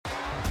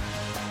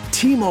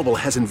T-Mobile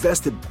has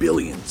invested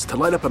billions to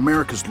light up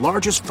America's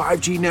largest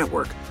 5G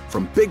network,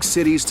 from big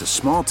cities to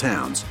small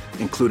towns,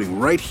 including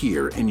right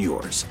here in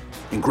yours.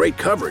 And great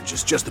coverage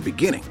is just the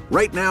beginning.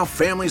 Right now,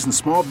 families and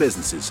small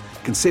businesses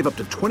can save up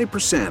to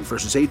 20%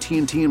 versus AT&T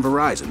and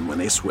Verizon when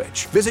they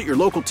switch. Visit your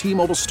local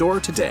T-Mobile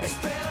store today.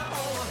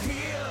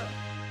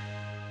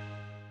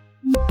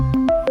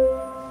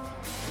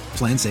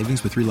 Plan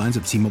savings with 3 lines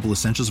of T-Mobile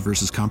Essentials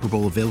versus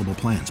comparable available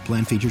plans.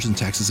 Plan features and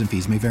taxes and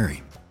fees may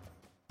vary.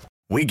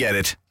 We get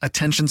it.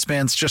 Attention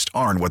spans just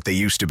aren't what they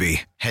used to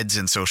be. Heads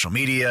in social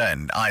media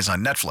and eyes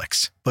on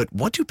Netflix. But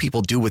what do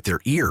people do with their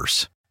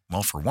ears?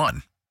 Well, for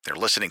one, they're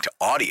listening to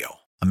audio.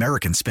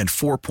 Americans spend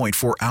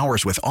 4.4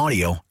 hours with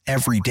audio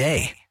every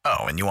day. Oh,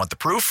 and you want the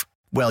proof?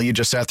 Well, you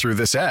just sat through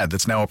this ad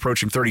that's now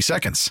approaching 30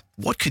 seconds.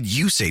 What could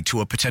you say to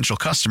a potential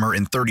customer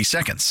in 30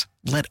 seconds?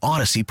 Let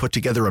Odyssey put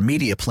together a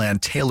media plan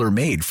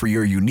tailor-made for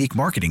your unique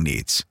marketing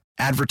needs.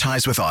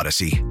 Advertise with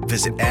Odyssey.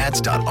 Visit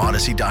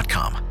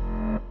ads.odyssey.com.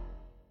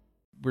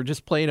 We're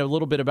just playing a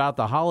little bit about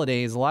the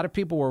holidays. A lot of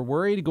people were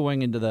worried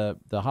going into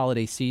the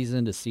holiday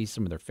season to see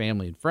some of their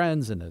family and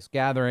friends in those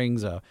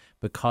gatherings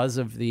because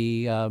of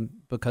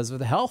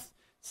their health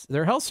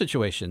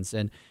situations.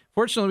 And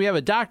fortunately, we have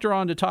a doctor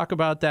on to talk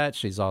about that.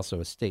 She's also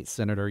a state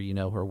senator. You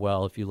know her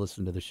well if you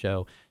listen to the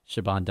show.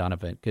 Siobhan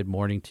Donovan, good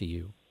morning to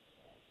you.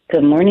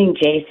 Good morning,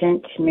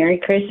 Jason. Merry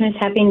Christmas.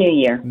 Happy New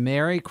Year.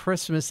 Merry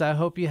Christmas. I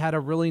hope you had a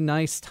really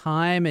nice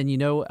time. And,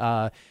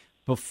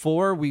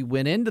 before we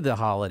went into the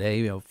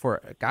holiday,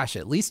 for,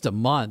 at least a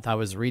month, I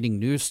was reading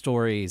news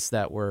stories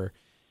that were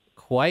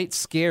quite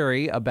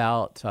scary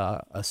about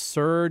a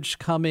surge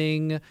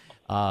coming,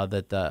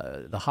 that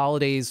the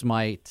holidays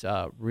might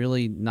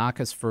really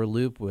knock us for a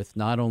loop with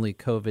not only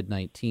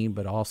COVID-19,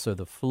 but also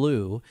the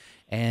flu.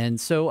 And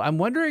so I'm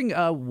wondering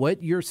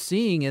what you're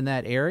seeing in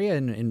that area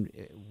and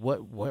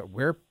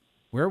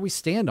where we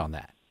stand on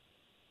that.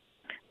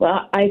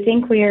 Well, I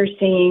think we are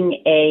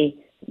seeing a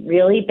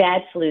really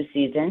bad flu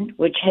season,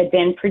 which had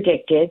been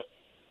predicted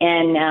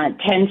and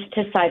tends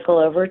to cycle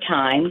over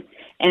time.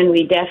 And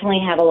we definitely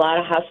have a lot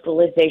of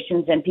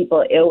hospitalizations and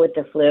people ill with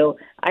the flu.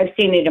 I've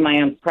seen it in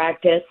my own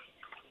practice.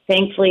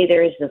 Thankfully,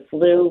 there is the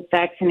flu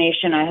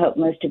vaccination. I hope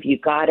most of you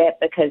got it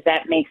because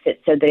that makes it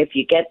so that if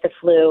you get the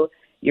flu,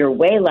 you're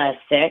way less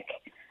sick.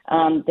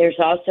 There's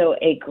also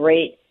a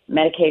great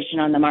medication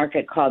on the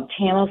market called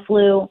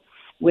Tamiflu,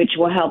 which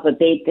will help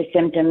abate the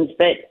symptoms.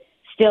 But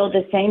still,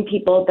 the same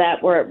people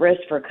that were at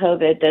risk for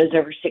COVID, those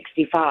over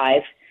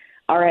 65,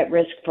 are at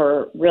risk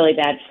for really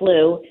bad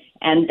flu,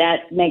 and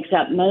that makes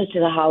up most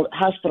of the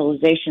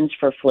hospitalizations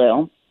for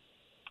flu.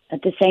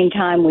 At the same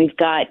time, we've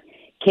got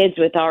kids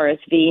with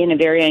RSV and a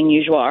very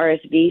unusual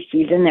RSV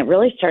season that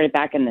really started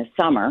back in the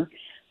summer.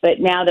 But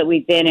now that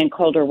we've been in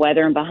colder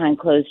weather and behind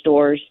closed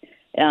doors,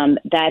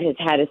 that has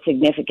had a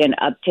significant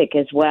uptick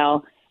as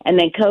well. And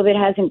then COVID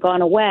hasn't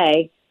gone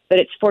away, but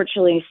it's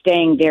fortunately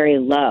staying very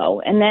low.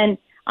 And then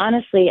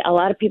honestly, a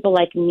lot of people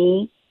like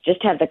me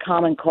just have the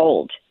common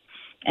cold,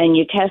 and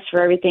you test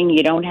for everything,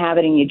 you don't have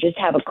it, and you just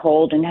have a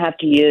cold and have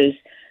to use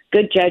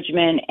good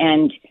judgment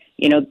and,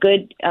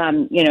 good,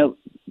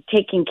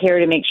 taking care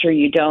to make sure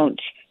you don't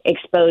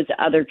expose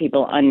other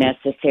people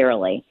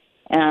unnecessarily.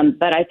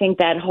 But I think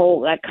that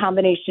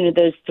combination of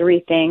those three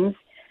things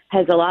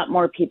has a lot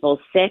more people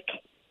sick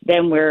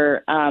than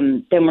we're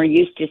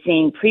used to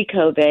seeing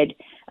pre-COVID.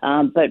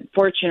 But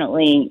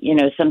fortunately,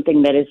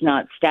 something that is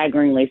not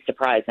staggeringly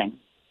surprising.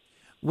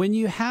 When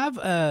you have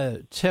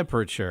a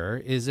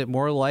temperature, is it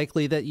more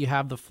likely that you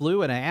have the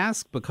flu? And I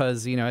ask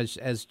because,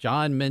 as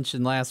John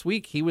mentioned last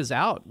week, he was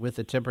out with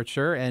a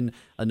temperature, and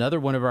another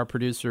one of our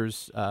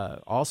producers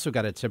also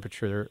got a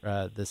temperature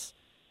this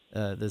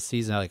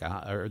season,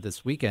 or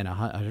this weekend,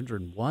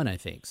 101, I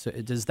think. So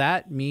does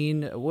that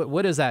mean,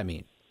 what does that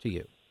mean to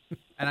you?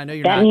 And I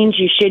know that means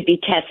you should be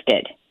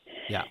tested.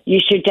 Yeah. You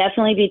should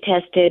definitely be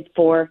tested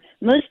for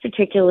most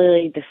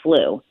particularly the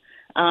flu.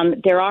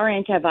 There are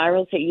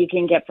antivirals that you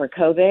can get for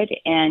COVID,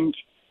 and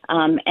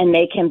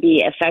they can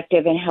be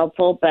effective and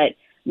helpful. But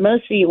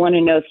mostly, you want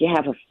to know if you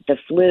have the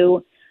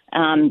flu.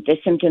 The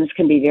symptoms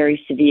can be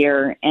very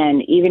severe,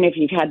 and even if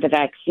you've had the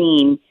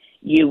vaccine,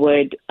 you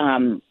would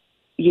want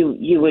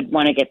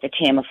to get the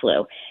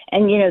Tamiflu.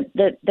 And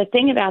the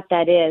thing about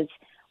that is,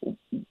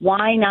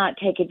 why not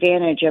take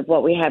advantage of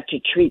what we have to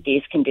treat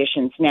these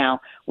conditions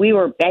now? We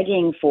were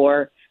begging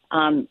for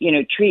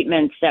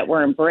treatments that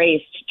were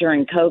embraced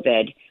during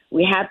COVID.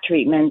 We have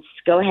treatments.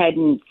 Go ahead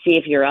and see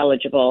if you're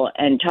eligible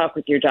and talk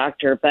with your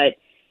doctor. But,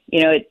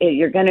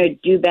 you're going to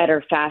do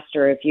better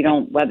faster if you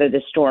don't weather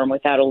the storm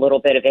without a little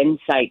bit of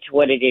insight to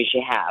what it is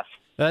you have.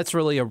 That's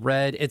really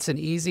it's an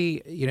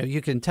easy,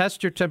 you can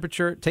test your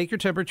temperature, take your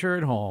temperature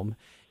at home.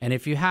 And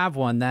if you have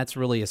one, that's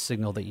really a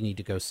signal that you need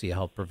to go see a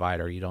health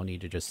provider. You don't need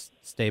to just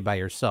stay by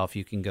yourself.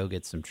 You can go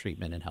get some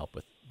treatment and help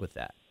with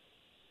that.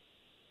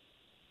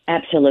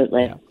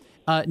 Absolutely. Yeah.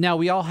 Now,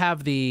 we all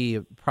have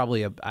I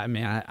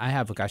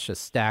have, a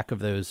stack of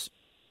those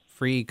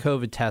free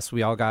COVID tests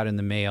we all got in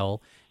the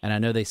mail, and I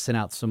know they sent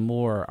out some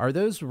more. Are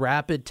those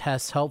rapid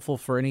tests helpful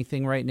for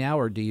anything right now,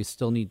 or do you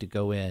still need to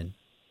go in?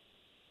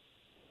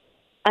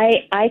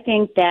 I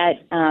think that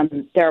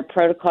there are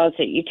protocols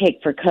that you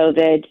take for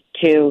COVID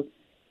to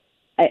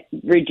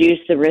reduce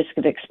the risk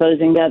of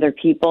exposing to other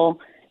people.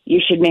 You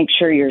should make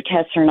sure your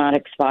tests are not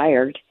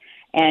expired.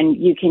 And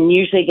you can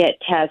usually get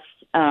tests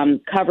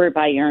covered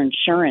by your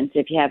insurance.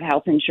 If you have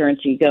health insurance,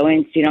 you go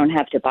in so you don't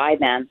have to buy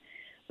them.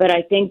 But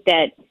I think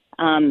that,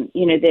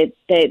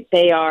 that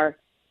they are,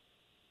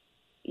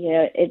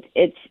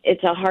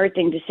 it's a hard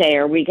thing to say.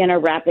 Are we going to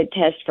rapid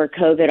test for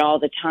COVID all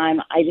the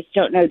time? I just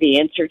don't know the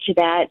answer to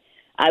that.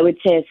 I would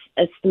say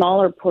a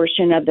smaller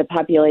portion of the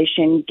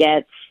population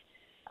gets,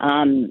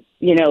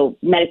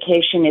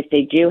 medication if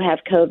they do have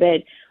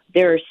COVID.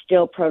 There are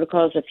still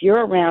protocols. If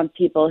you're around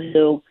people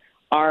who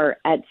are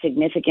at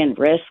significant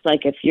risk,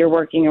 like if you're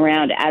working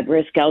around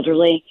at-risk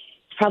elderly,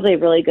 it's probably a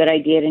really good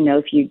idea to know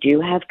if you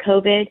do have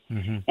COVID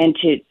and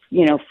to,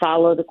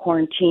 follow the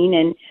quarantine.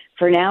 And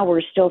for now,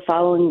 we're still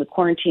following the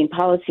quarantine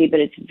policy, but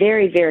it's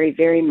very, very,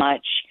 very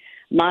much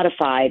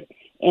modified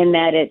in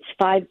that it's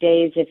 5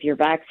 days if you're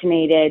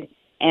vaccinated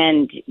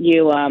and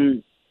you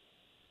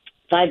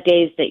 5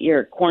 days that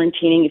you're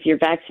quarantining if you're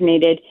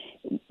vaccinated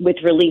with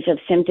relief of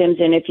symptoms.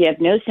 And if you have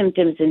no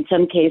symptoms, in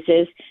some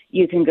cases,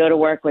 you can go to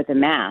work with a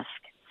mask.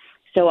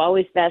 So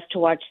always best to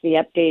watch the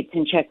updates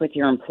and check with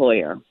your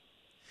employer.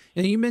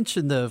 And you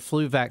mentioned the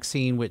flu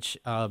vaccine, which,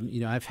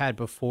 I've had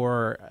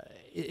before.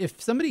 If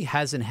somebody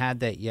hasn't had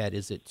that yet,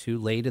 is it too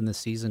late in the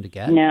season to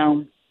get?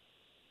 No,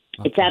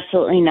 It's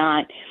absolutely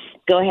not.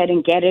 Go ahead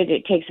and get it.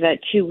 It takes about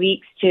 2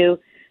 weeks to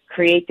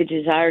create the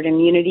desired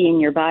immunity in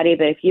your body.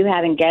 But if you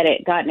haven't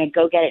gotten it,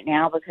 go get it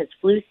now, because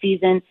flu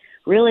season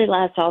really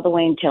lasts all the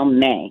way until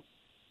May.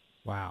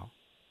 Wow.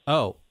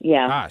 Oh,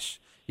 yeah. Gosh.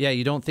 Yeah,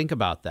 you don't think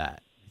about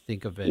that. You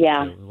think of it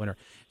winter.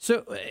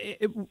 So,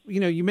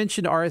 you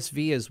mentioned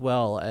RSV as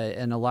well,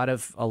 and a lot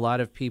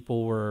of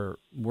people were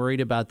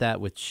worried about that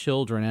with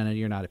children. I know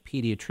you're not a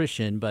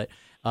pediatrician, but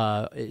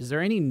is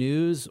there any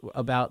news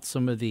about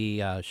some of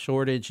the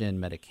shortage in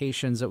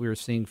medications that we were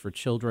seeing for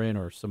children,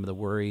 or some of the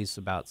worries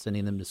about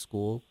sending them to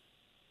school?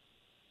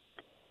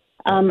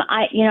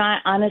 I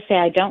honestly,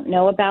 I don't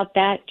know about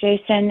that,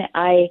 Jason.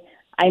 I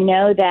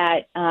know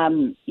that,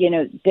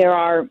 there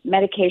are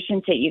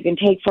medications that you can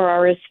take for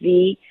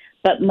RSV,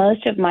 but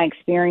most of my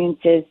experience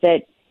is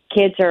that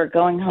kids are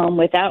going home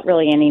without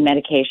really any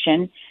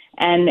medication,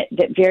 and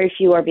that very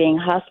few are being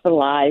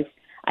hospitalized.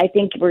 I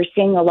think we're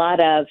seeing a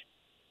lot of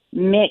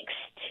mixed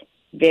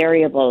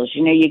variables.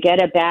 You get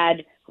a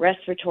bad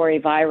respiratory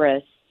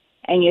virus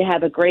and you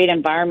have a great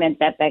environment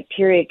that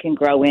bacteria can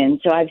grow in.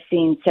 So I've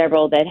seen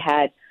several that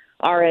had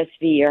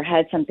RSV or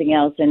had something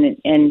else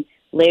and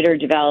later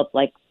developed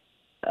like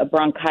a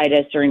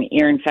bronchitis or an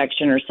ear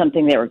infection or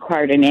something that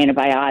required an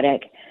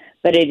antibiotic.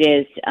 But it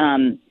is,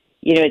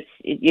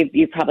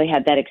 you probably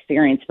had that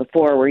experience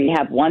before where you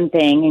have one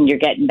thing and you're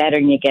getting better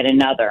and you get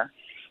another.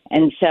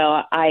 And so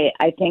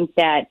I think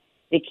that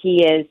the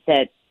key is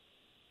that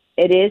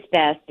it is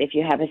best if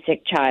you have a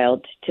sick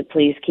child to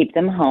please keep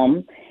them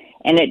home.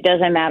 And it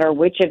doesn't matter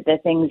which of the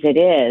things it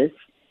is,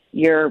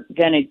 you're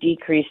going to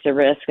decrease the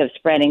risk of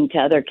spreading to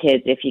other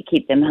kids if you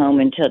keep them home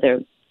until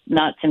they're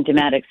not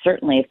symptomatic,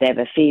 certainly if they have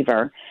a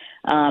fever.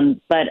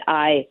 But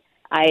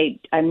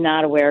I'm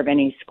not aware of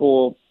any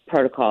school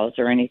protocols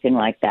or anything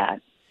like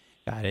that.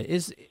 Got it.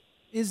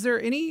 Is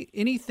there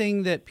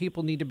anything that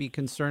people need to be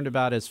concerned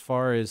about as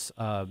far as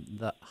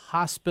the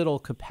hospital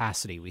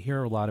capacity? We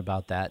hear a lot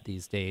about that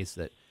these days,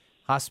 that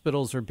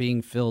hospitals are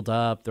being filled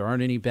up. There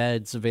aren't any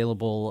beds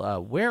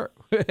available. Where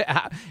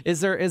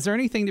is there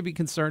anything to be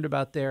concerned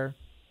about there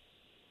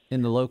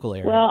in the local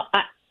area? Well,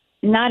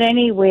 not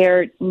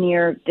anywhere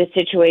near the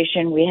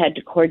situation we had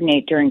to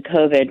coordinate during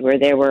COVID, where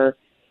there were,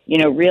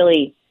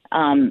 really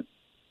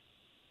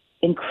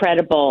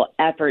incredible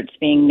efforts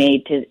being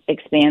made to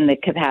expand the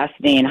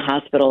capacity in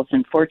hospitals.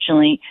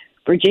 Unfortunately,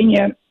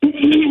 Virginia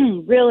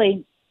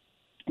really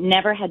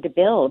never had to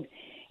build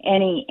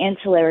any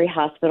ancillary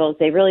hospitals.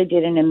 They really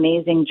did an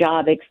amazing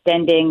job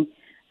extending,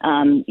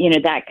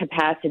 that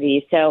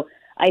capacity. So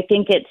I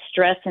think it's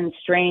stress and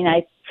strain.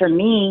 For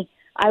me,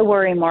 I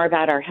worry more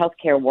about our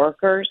healthcare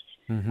workers.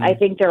 Mm-hmm. I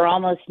think they're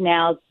almost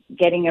now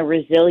getting a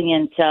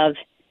resilience of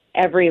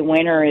every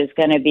winter is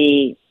going to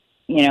be,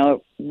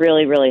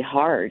 really, really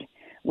hard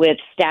with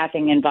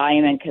staffing and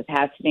volume and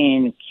capacity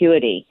and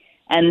acuity.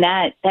 And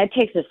that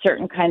takes a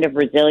certain kind of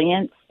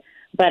resilience.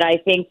 But I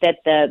think that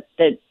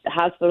the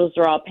hospitals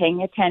are all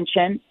paying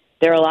attention.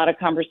 There are a lot of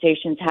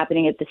conversations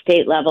happening at the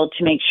state level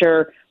to make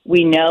sure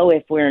we know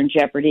if we're in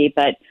jeopardy.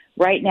 But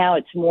right now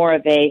it's more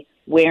of a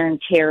wear and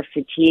tear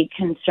fatigue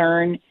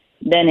concern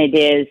than it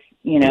is,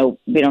 we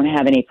don't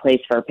have any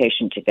place for a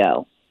patient to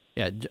go.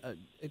 Yeah,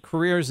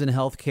 careers in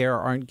healthcare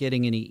aren't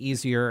getting any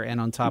easier.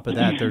 And on top of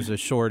that, there's a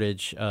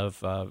shortage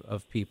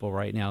of people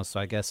right now. So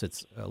I guess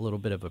it's a little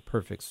bit of a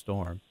perfect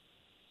storm.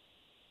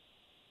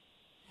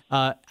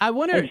 I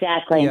wonder.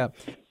 Exactly. Yeah,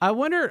 I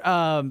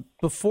wonder.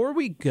 Before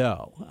we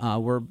go,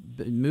 we're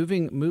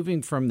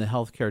moving from the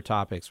healthcare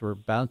topics. We're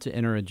about to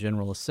enter a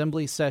General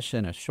Assembly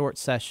session, a short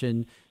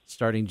session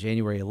starting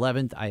January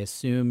 11th. I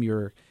assume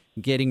you're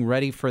getting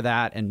ready for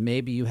that, and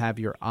maybe you have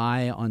your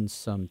eye on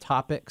some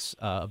topics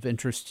of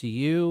interest to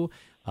you.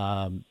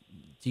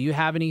 Do you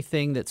have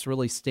anything that's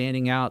really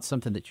standing out,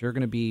 something that you're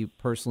going to be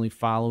personally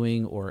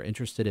following or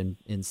interested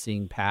in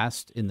seeing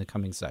passed in the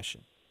coming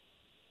session?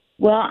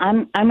 Well,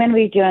 I'm going to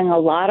be doing a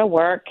lot of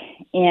work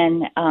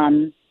in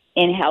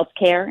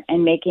healthcare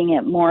and making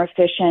it more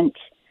efficient,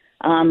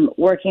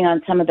 working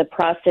on some of the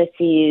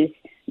processes,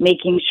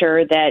 making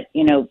sure that,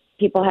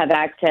 people have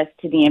access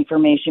to the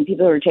information.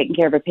 People who are taking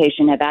care of a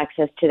patient have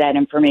access to that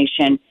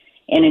information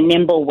in a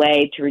nimble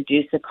way to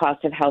reduce the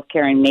cost of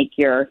healthcare and make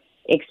your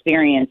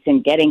experience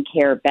in getting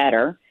care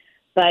better.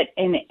 But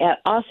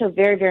also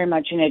very, very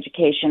much in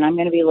education. I'm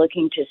going to be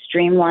looking to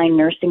streamline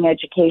nursing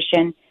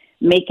education,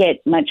 make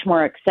it much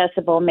more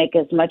accessible, make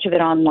as much of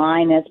it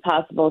online as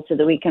possible so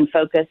that we can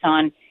focus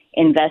on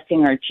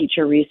investing our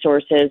teacher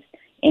resources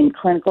in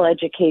clinical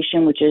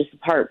education, which is the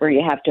part where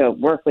you have to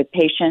work with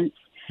patients.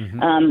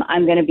 Mm-hmm.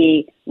 I'm going to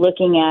be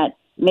looking at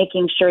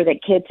making sure that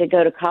kids that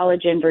go to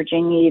college in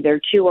Virginia,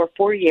 either 2 or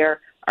 4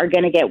 year, are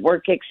going to get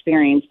work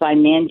experience by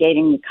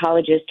mandating the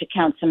colleges to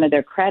count some of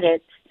their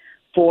credits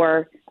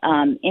for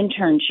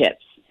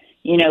internships.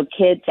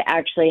 Kids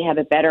actually have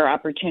a better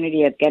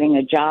opportunity of getting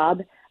a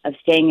job, of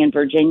staying in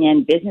Virginia,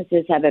 and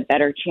businesses have a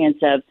better chance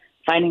of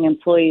finding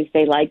employees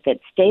they like that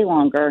stay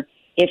longer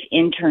if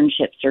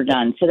internships are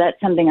done. So that's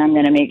something I'm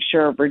going to make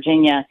sure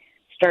Virginia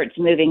starts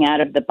moving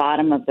out of the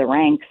bottom of the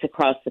ranks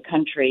across the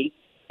country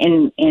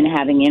in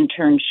having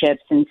internships.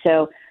 And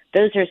so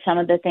those are some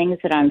of the things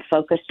that I'm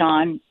focused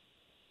on.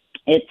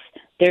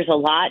 There's a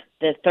lot.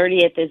 The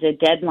 30th is a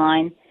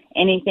deadline.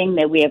 Anything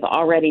that we have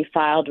already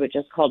filed, which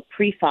is called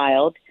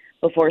pre-filed,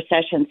 before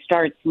session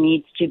starts,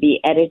 needs to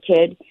be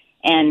edited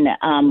and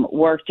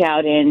worked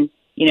out in,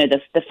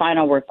 the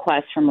final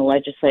request from a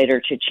legislator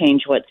to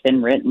change what's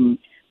been written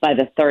by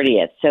the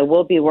 30th. So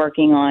we'll be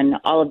working on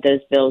all of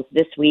those bills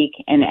this week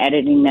and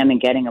editing them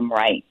and getting them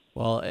right.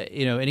 Well,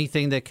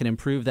 anything that can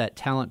improve that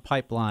talent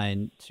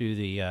pipeline to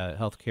the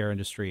healthcare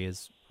industry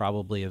is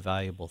probably a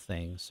valuable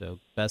thing. So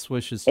best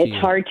wishes to you.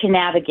 It's hard to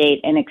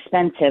navigate and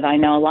expensive. I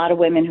know a lot of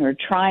women who are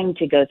trying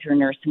to go through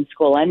nursing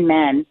school and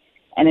men,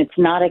 and it's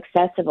not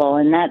accessible.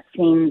 And that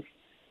seems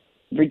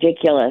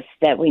ridiculous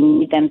that we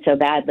need them so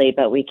badly,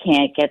 but we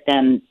can't get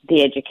them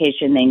the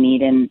education they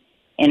need in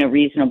a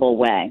reasonable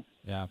way.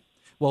 Yeah.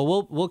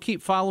 Well, we'll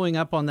keep following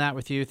up on that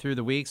with you through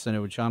the weeks. I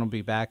know John will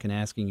be back and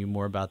asking you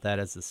more about that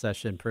as the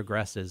session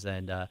progresses.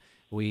 And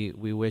we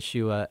wish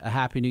you a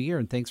happy new year,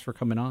 and thanks for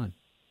coming on.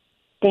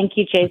 Thank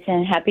you,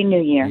 Jason. Happy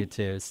New Year. You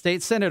too.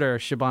 State Senator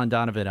Siobhan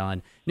Donovan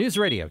on News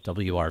Radio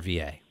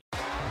WRVA.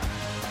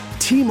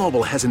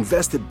 T-Mobile has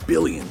invested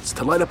billions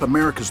to light up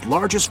America's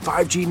largest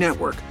 5G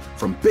network,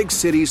 from big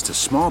cities to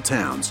small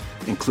towns,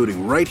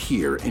 including right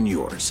here in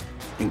yours.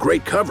 And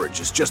great coverage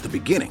is just the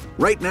beginning.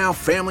 Right now,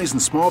 families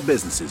and small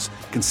businesses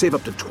can save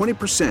up to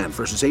 20%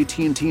 versus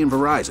AT&T and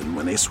Verizon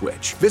when they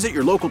switch. Visit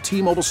your local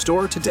T-Mobile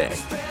store today.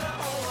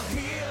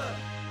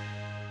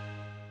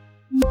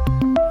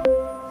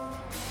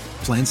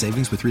 Plan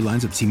savings with 3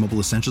 lines of T-Mobile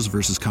Essentials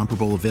versus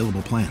comparable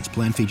available plans.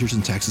 Plan features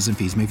and taxes and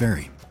fees may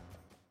vary.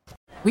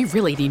 We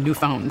really need new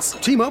phones.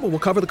 T-Mobile will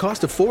cover the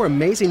cost of 4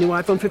 amazing new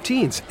iPhone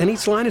 15s, and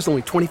each line is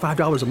only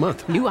 $25 a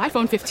month. New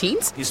iPhone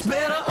 15s? It's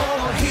better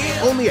over here.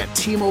 Only at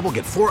T-Mobile,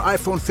 get 4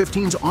 iPhone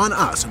 15s on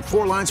us and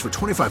 4 lines for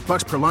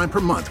 $25 per line per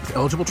month with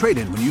eligible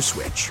trade-in when you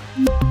switch.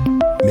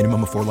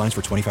 Minimum of 4 lines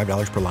for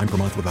 $25 per line per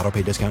month with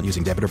autopay discount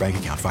using debit or bank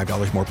account.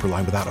 $5 more per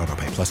line without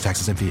autopay, plus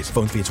taxes and fees.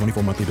 Phone fee at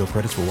 24 monthly bill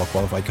credits for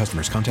well-qualified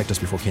customers. Contact us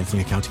before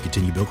canceling account to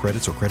continue bill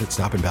credits or credit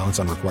stop and balance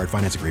on required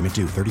finance agreement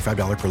due.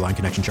 $35 per line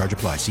connection charge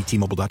applies. See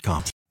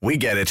T-Mobile.com. We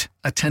get it.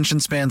 Attention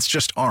spans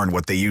just aren't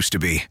what they used to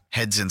be.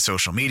 Heads in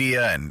social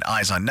media and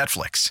eyes on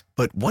Netflix.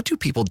 But what do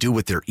people do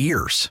with their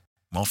ears?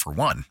 Well, for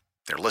one,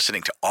 they're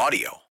listening to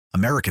audio.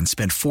 Americans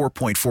spend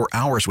 4.4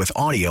 hours with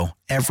audio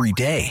every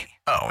day.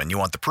 Oh, and you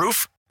want the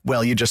proof?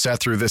 Well, you just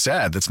sat through this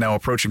ad that's now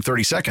approaching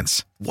 30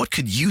 seconds. What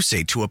could you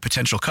say to a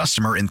potential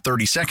customer in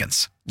 30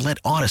 seconds? Let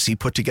Odyssey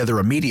put together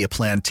a media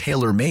plan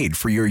tailor-made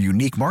for your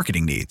unique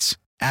marketing needs.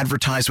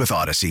 Advertise with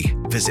Odyssey.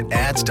 Visit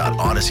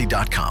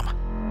ads.odyssey.com.